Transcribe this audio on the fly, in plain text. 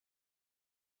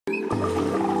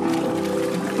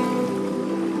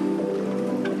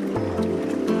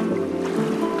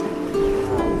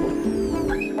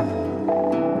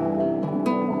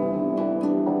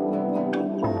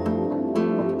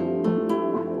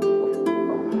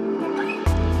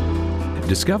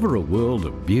Discover a world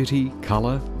of beauty,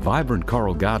 colour, vibrant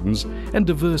coral gardens and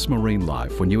diverse marine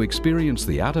life when you experience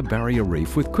the Outer Barrier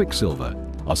Reef with Quicksilver,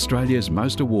 Australia's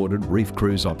most awarded reef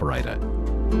cruise operator.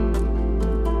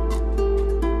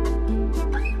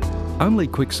 Only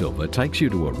Quicksilver takes you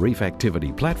to a reef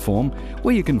activity platform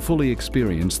where you can fully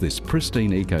experience this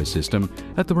pristine ecosystem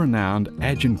at the renowned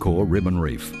Agincourt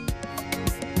Reef.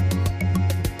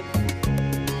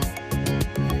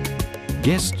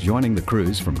 Guests joining the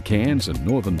cruise from Cairns and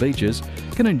northern beaches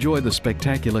can enjoy the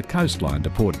spectacular coastline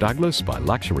to Port Douglas by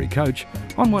luxury coach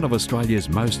on one of Australia's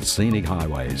most scenic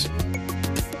highways.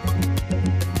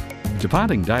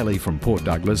 Departing daily from Port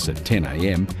Douglas at 10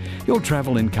 a.m, you'll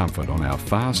travel in comfort on our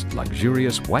fast,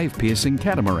 luxurious, wave-piercing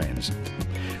catamarans.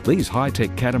 These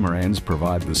high-tech catamarans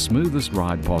provide the smoothest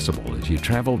ride possible as you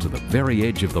travel to the very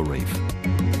edge of the reef.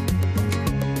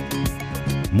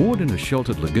 Moored in a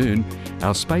sheltered lagoon,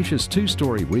 our spacious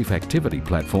two-storey reef activity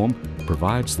platform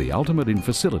provides the ultimate in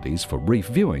facilities for reef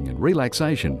viewing and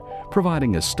relaxation,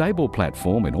 providing a stable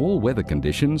platform in all weather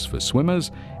conditions for swimmers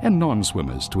and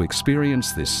non-swimmers to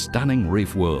experience this stunning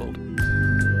reef world.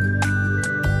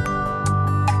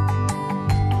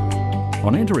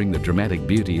 On entering the dramatic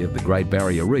beauty of the Great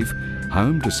Barrier Reef,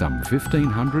 home to some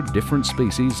 1,500 different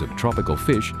species of tropical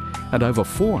fish and over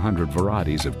 400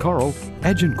 varieties of coral,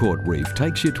 Agincourt Reef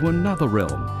takes you to another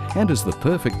realm and is the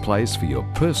perfect place for your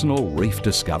personal reef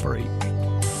discovery.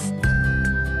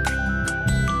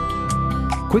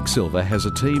 Quicksilver has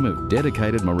a team of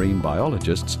dedicated marine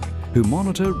biologists who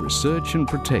monitor, research and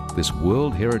protect this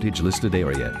World Heritage listed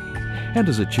area and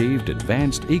has achieved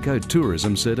Advanced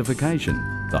Ecotourism certification,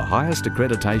 the highest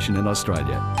accreditation in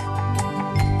Australia.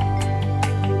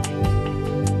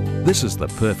 This is the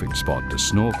perfect spot to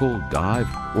snorkel, dive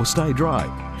or stay dry,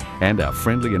 and our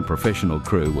friendly and professional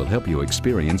crew will help you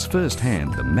experience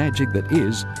firsthand the magic that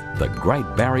is the Great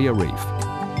Barrier Reef.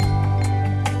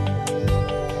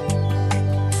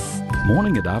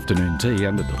 Morning and afternoon tea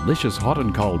and a delicious hot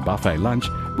and cold buffet lunch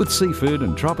with seafood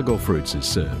and tropical fruits is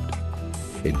served.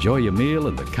 Enjoy your meal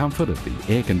in the comfort of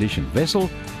the air-conditioned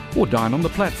vessel or dine on the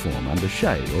platform under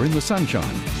shade or in the sunshine.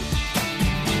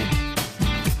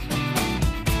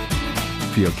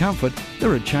 For your comfort,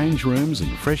 there are change rooms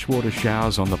and freshwater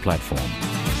showers on the platform.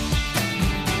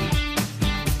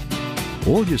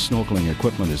 All your snorkeling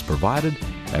equipment is provided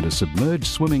and a submerged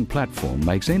swimming platform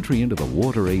makes entry into the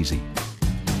water easy.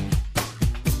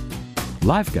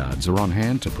 Lifeguards are on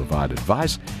hand to provide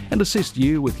advice and assist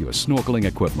you with your snorkeling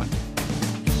equipment.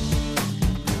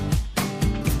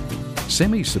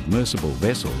 Semi-submersible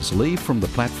vessels leave from the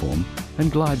platform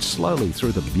and glide slowly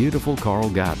through the beautiful coral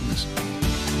gardens.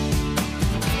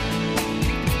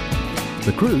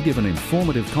 The crew give an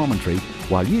informative commentary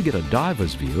while you get a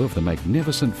diver's view of the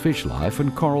magnificent fish life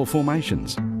and coral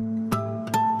formations.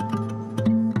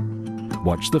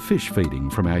 Watch the fish feeding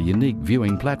from our unique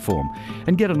viewing platform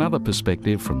and get another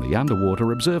perspective from the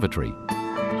underwater observatory.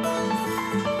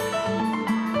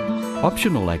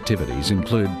 Optional activities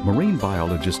include marine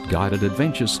biologist guided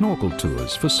adventure snorkel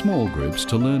tours for small groups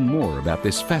to learn more about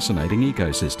this fascinating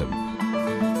ecosystem.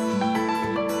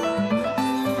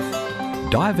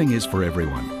 Diving is for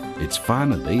everyone. It's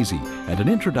fun and easy, and an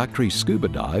introductory scuba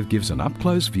dive gives an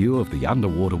up-close view of the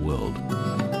underwater world.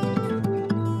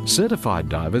 Certified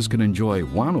divers can enjoy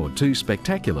 1 or 2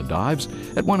 spectacular dives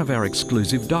at one of our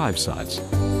exclusive dive sites.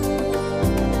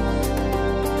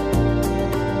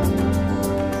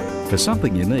 For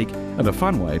something unique and a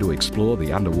fun way to explore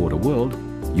the underwater world,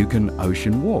 you can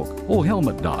ocean walk or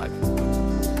helmet dive.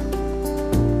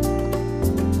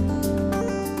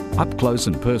 Up close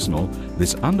and personal,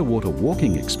 this underwater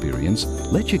walking experience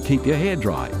lets you keep your hair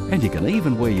dry and you can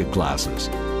even wear your glasses.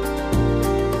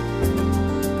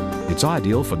 It's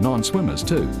ideal for non-swimmers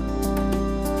too.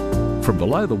 From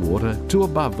below the water to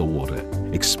above the water,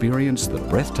 experience the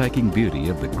breathtaking beauty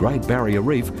of the Great Barrier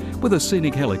Reef with a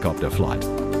scenic helicopter flight.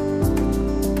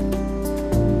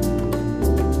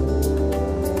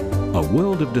 A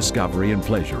world of discovery and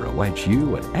pleasure awaits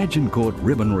you at Agincourt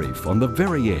Reef on the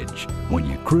very edge when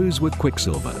you cruise with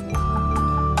Quicksilver.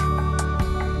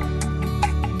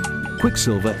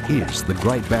 Quicksilver is the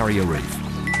Great Barrier Reef.